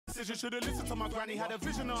decision. Should've listened to my granny. Had a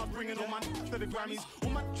vision of bringing all my to the Grammys.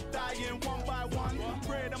 All my dying one by one.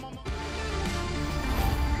 Pray them on my...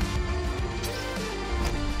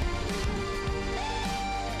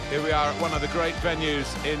 Here we are at one of the great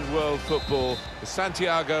venues in world football, the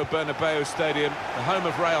Santiago Bernabeu Stadium, the home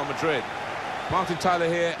of Real Madrid. Martin Tyler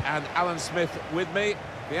here and Alan Smith with me.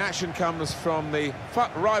 The action comes from the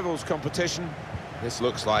FUT Rivals competition. This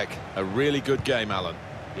looks like a really good game, Alan.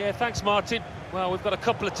 Yeah, thanks, Martin. Well, we've got a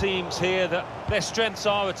couple of teams here that their strengths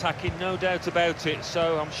are attacking, no doubt about it.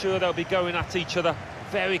 So I'm sure they'll be going at each other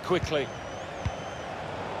very quickly.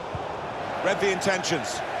 Read the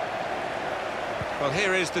intentions. Well,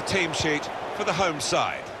 here is the team sheet for the home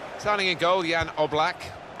side. Starting in goal, Jan Oblak.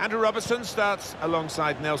 Andrew Robertson starts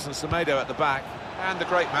alongside Nelson Semedo at the back. And the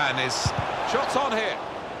great man is... Shots on here.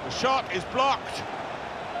 The shot is blocked.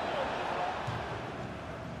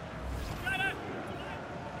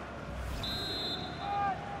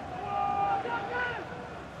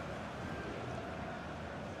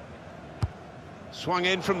 Swung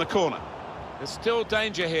in from the corner. There's still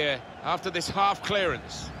danger here after this half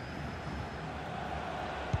clearance.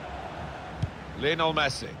 Lionel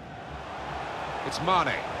Messi. It's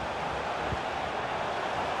Mane.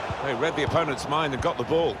 They read the opponent's mind and got the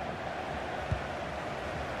ball.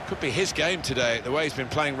 Could be his game today, the way he's been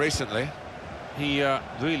playing recently. He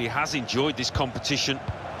really has enjoyed this competition,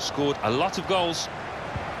 scored a lot of goals.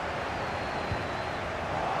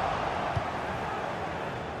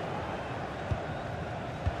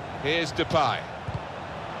 Here's Depay.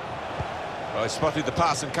 Oh, he spotted the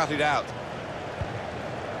pass and cut it out.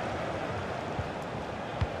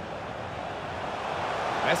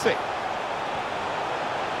 Messi.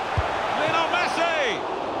 Lionel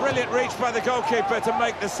Messi! Brilliant reach by the goalkeeper to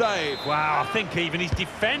make the save. Wow, I think even his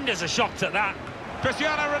defenders are shocked at that.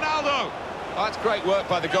 Cristiano Ronaldo! Oh, that's great work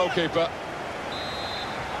by the goalkeeper.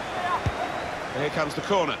 Here comes the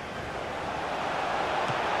corner.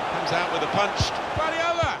 Comes out with a punch.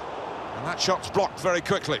 Guardiola! And that shot's blocked very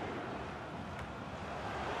quickly.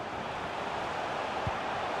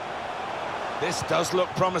 This does look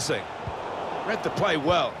promising. Read the play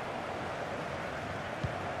well.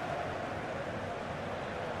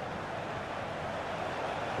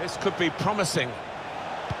 This could be promising.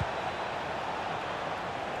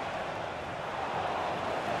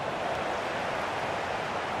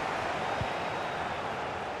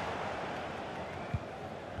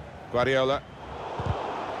 Guardiola.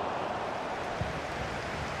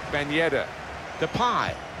 Ben Yedder.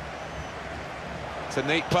 Depay. It's a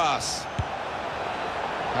neat pass.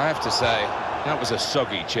 I have to say, that was a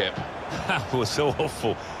soggy chip. That was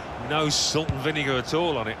awful. No salt and vinegar at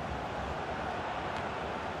all on it.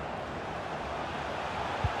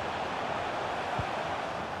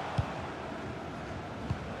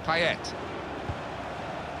 Payet.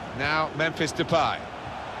 Now Memphis Depay.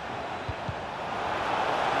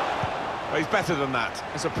 Well, he's better than that.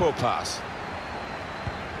 It's a poor pass.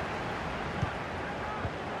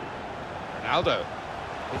 Ronaldo.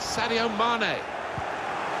 It's Sadio Mane.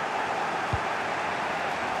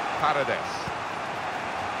 Paredes.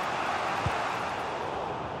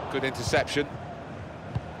 Good interception.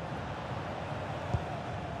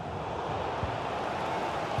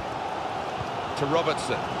 To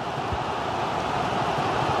Robertson.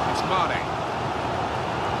 It's Mane.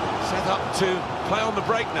 Set up to play on the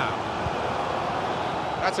break now.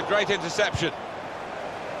 That's a great interception.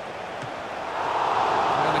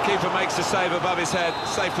 And the keeper makes the save above his head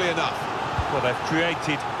safely enough. Well, they've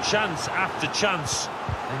created chance after chance.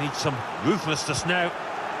 They need some ruthlessness now.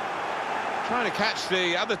 Trying to catch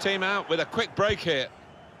the other team out with a quick break here.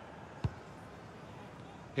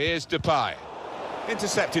 Here's Depay.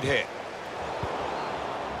 Intercepted here.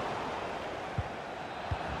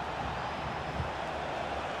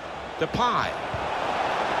 Depay.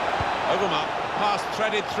 Overmars, pass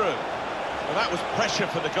threaded through. Well, that was pressure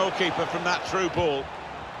for the goalkeeper from that through ball.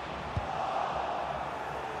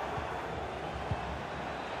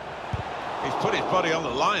 He's put his body on the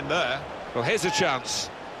line there. Well, here's a chance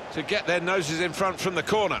to get their noses in front from the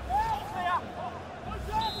corner.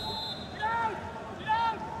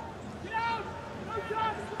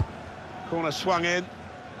 Corner swung in.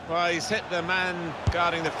 Well, he's hit the man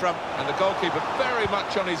guarding the front, and the goalkeeper very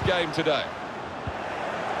much on his game today.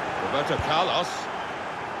 Roberto Carlos.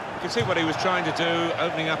 You can see what he was trying to do,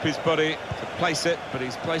 opening up his body to place it, but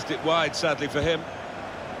he's placed it wide, sadly for him.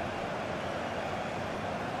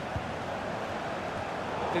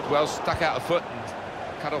 Did well, stuck out a foot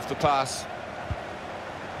and cut off the pass.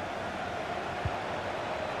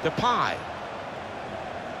 Depay.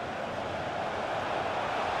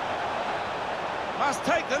 Must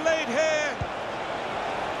take the lead here.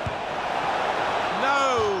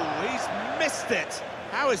 missed it.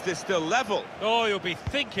 How is this still level? Oh, you'll be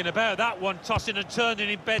thinking about that one, tossing and turning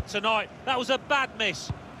in bed tonight. That was a bad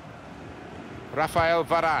miss. Rafael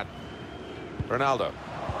Varane. Ronaldo.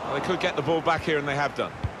 Well, they could get the ball back here, and they have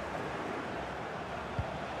done.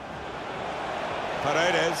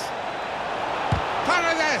 Paredes.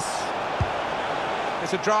 Paredes!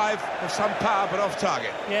 It's a drive of some power, but off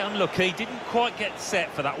target. Yeah, unlucky. Didn't quite get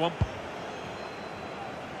set for that one.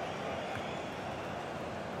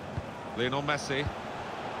 Lionel Messi.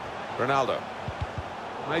 Ronaldo.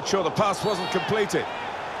 Made sure the pass wasn't completed.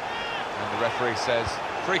 And the referee says,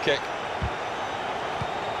 free kick.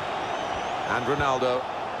 And Ronaldo.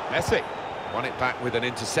 Messi won it back with an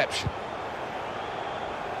interception.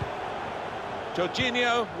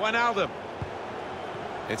 Jorginho Wijnaldum.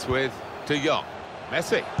 It's with De Jong.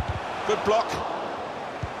 Messi. Good block.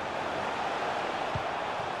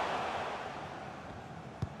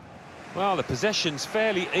 Well, the possession's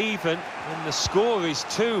fairly even, and the score is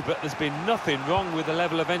too, but there's been nothing wrong with the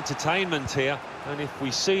level of entertainment here. And if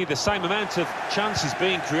we see the same amount of chances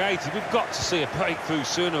being created, we've got to see a breakthrough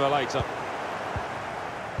sooner or later.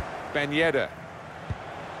 Ben Yedder.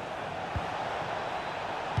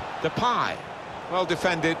 Depay. Well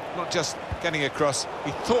defended, not just getting across,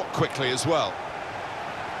 he thought quickly as well.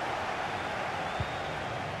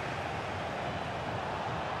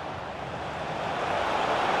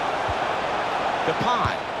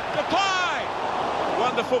 Depay. Depay!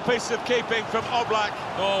 Wonderful piece of keeping from Oblak.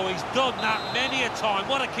 Oh, he's done that many a time.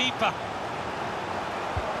 What a keeper.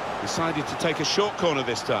 Decided to take a short corner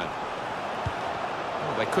this time.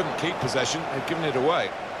 Well, they couldn't keep possession, they've given it away.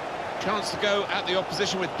 Chance to go at the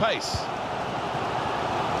opposition with pace.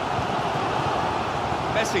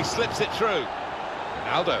 Messi slips it through.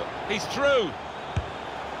 Ronaldo, he's through.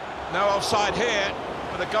 No offside here,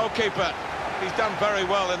 but the goalkeeper, he's done very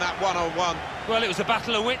well in that one-on-one. Well, it was a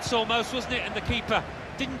battle of wits almost, wasn't it? And the keeper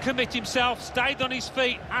didn't commit himself, stayed on his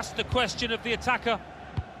feet, asked the question of the attacker.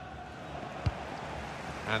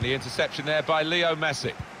 And the interception there by Leo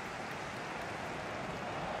Messi.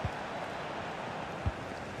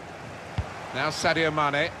 Now Sadio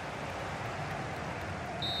Mane.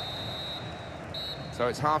 So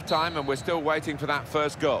it's half-time and we're still waiting for that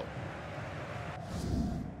first goal.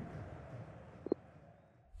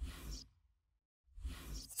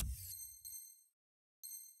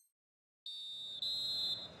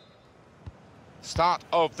 Start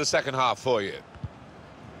of the second half for you.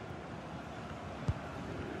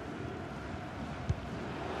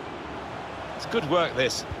 It's good work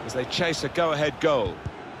this, as they chase a go-ahead goal.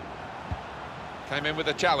 Came in with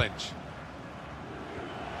a challenge.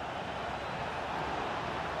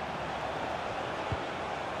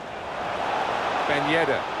 Ben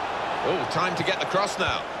Yedder. Oh, time to get the cross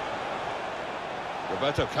now.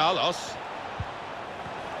 Roberto Carlos.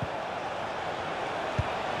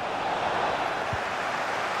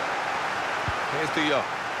 Here's De Jong.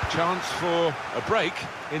 Chance for a break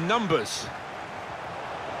in numbers.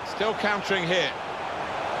 Still countering here.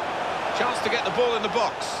 Chance to get the ball in the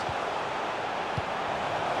box.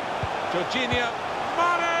 Jorginho.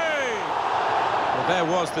 Mane! Well, there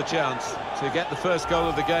was the chance to get the first goal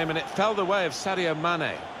of the game, and it fell the way of Sadio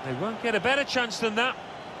Mane. They won't get a better chance than that.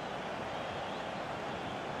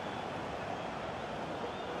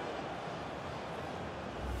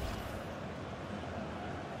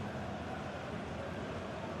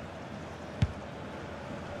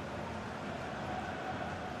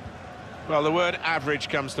 Well, the word average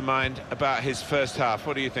comes to mind about his first half.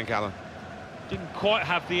 What do you think, Alan? Didn't quite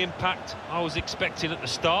have the impact I was expecting at the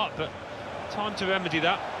start, but time to remedy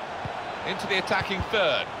that. Into the attacking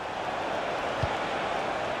third.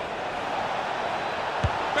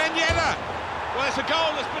 Ben Yedder! Well, it's a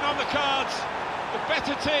goal that's been on the cards. The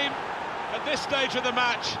better team at this stage of the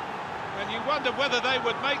match. And you wonder whether they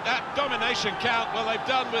would make that domination count. Well, they've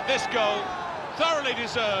done with this goal. Thoroughly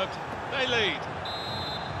deserved. They lead.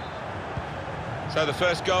 So the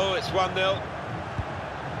first goal, it's 1-0.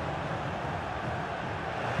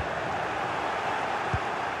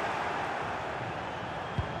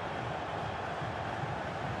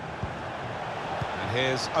 And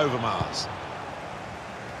here's Overmars.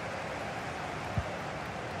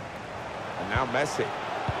 And now Messi.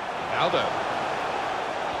 Ronaldo.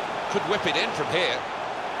 Could whip it in from here.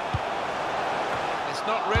 It's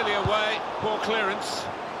not really away. Poor clearance.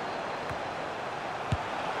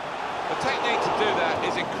 The technique to do that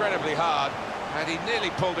is incredibly hard, and he nearly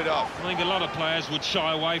pulled it off. I think a lot of players would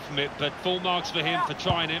shy away from it, but full marks for him for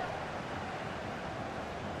trying it.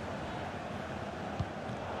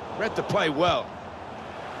 Read the play well.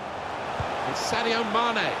 It's Sadio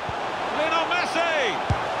Mane. Lionel Messi!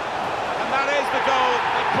 And that is the goal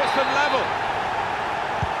that puts them level.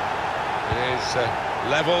 It is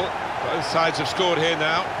level. Both sides have scored here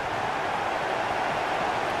now.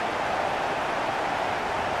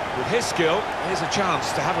 With his skill, here's a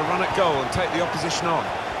chance to have a run at goal and take the opposition on.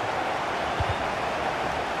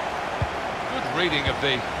 Good reading of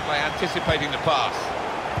the play, anticipating the pass.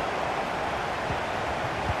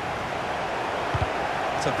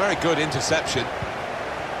 It's a very good interception.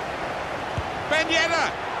 Ben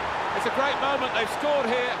Yedder! It's a great moment, they've scored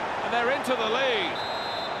here and they're into the lead.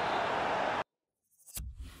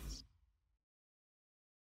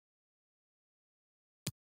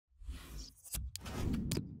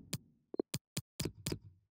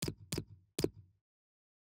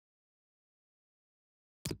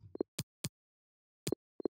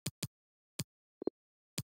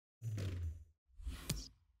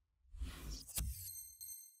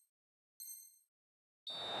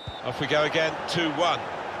 Off we go again, 2-1.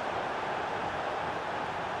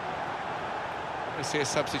 We see a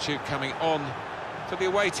substitute coming on for the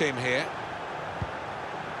away team here.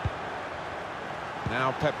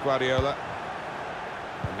 Now Pep Guardiola.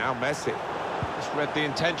 And now Messi. Just read the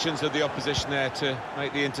intentions of the opposition there to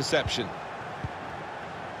make the interception.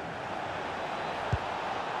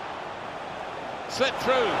 Slip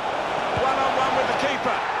through. One-on-one with the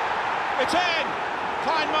keeper. It's in!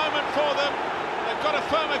 Fine moment for them. They've got a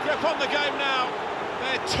firmer grip on the game now.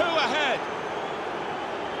 They're 2 ahead.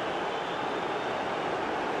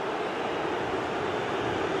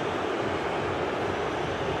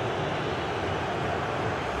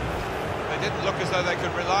 They didn't look as though they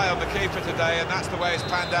could rely on the keeper today, and that's the way it's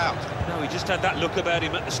panned out. No, he just had that look about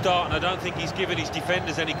him at the start, and I don't think he's given his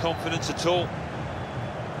defenders any confidence at all.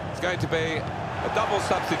 It's going to be a double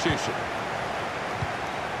substitution.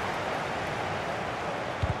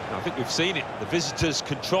 I think we've seen it, the visitors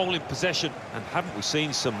controlling possession, and haven't we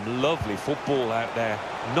seen some lovely football out there?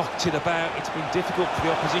 Knocked it about, it's been difficult for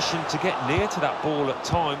the opposition to get near to that ball at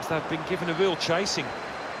times. They've been given a real chasing.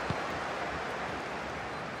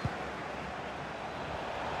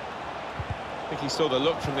 I think he saw the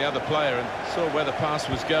look from the other player and saw where the pass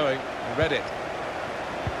was going and read it.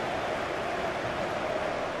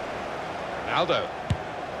 Ronaldo.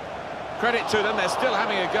 Credit to them, they're still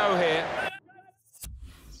having a go here.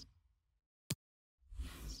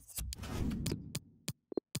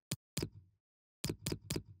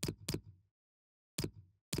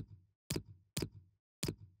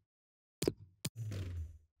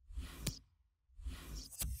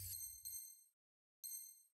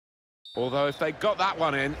 Although if they got that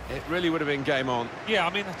one in, it really would have been game on. Yeah,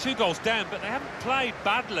 I mean, they're 2 goals down, but they haven't played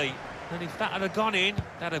badly. And if that had gone in,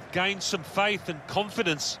 they'd have gained some faith and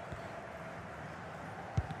confidence.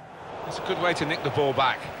 It's a good way to nick the ball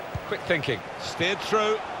back. Quick thinking. Steered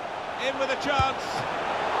through. In with a chance.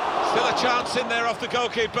 Still a chance in there off the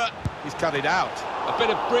goalkeeper. He's cut it out. A bit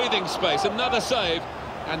of breathing space, another save.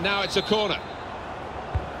 And now it's a corner.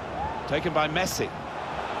 Taken by Messi.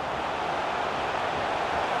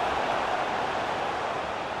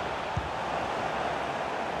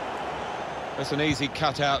 That's an easy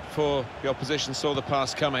cutout for the opposition, saw the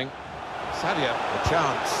pass coming. Sadio, a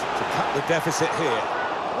chance to cut the deficit here.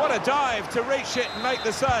 What a dive to reach it and make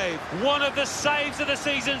the save. One of the saves of the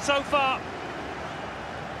season so far.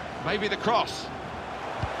 Maybe the cross.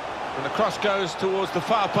 And the cross goes towards the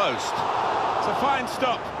far post. It's a fine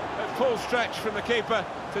stop at full stretch from the keeper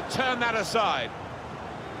to turn that aside.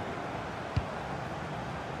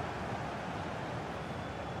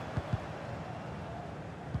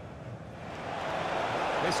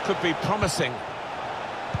 This could be promising.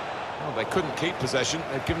 Well, they couldn't keep possession,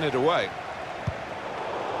 they've given it away.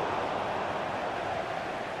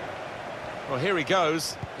 Well, here he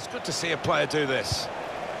goes. It's good to see a player do this.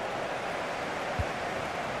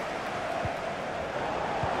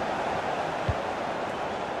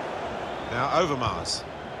 Now Overmars.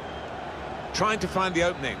 Trying to find the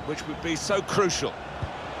opening, which would be so crucial.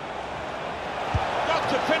 Got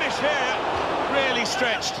to finish here. Really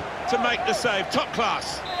stretched to make the save. Top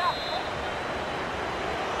class.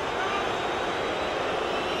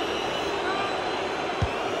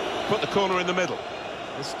 Put the corner in the middle.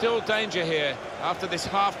 There's still danger here after this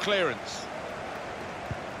half clearance.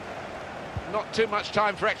 Not too much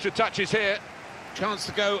time for extra touches here. Chance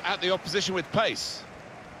to go at the opposition with pace.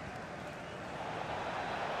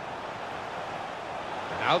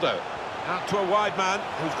 Ronaldo out to a wide man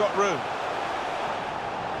who's got room.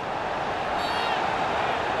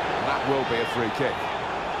 And that will be a free kick.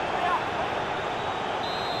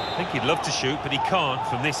 I think he'd love to shoot, but he can't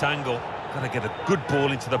from this angle. Got to get a good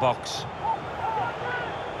ball into the box.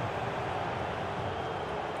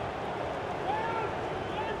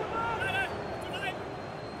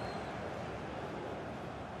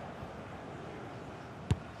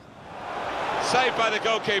 Saved by the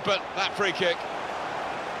goalkeeper, that free kick.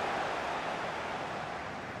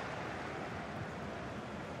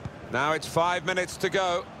 Now it's 5 minutes to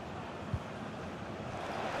go.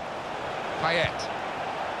 Payet.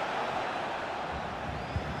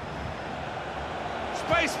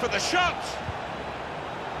 Space for the shot.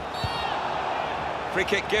 Free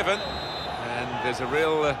kick given. And there's a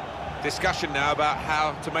real discussion now about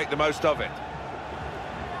how to make the most of it.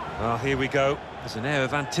 Well, here we go. There's an air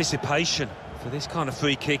of anticipation for this kind of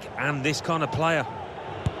free kick and this kind of player.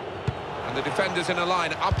 And the defenders in a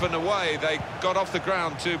line, up and away. They got off the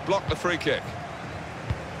ground to block the free kick.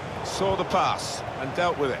 Saw the pass and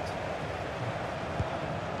dealt with it.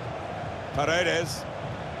 Paredes.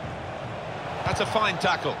 That's a fine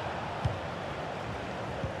tackle.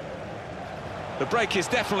 The break is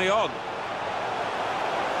definitely on.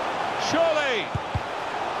 Surely!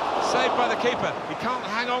 Saved by the keeper. He can't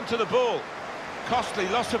hang on to the ball. Costly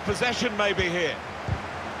loss of possession maybe here.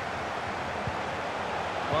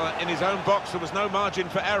 Well, in his own box, there was no margin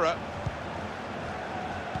for error.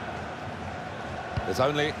 There's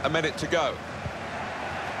only a minute to go.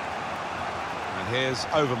 And here's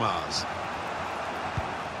Overmars.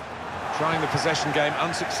 Trying the possession game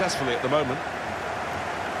unsuccessfully at the moment.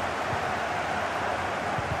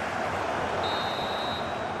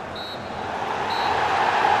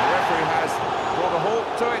 The referee has brought a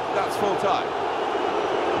halt to it. That's full time.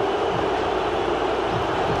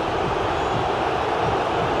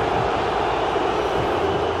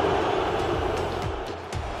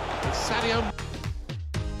 Sadio.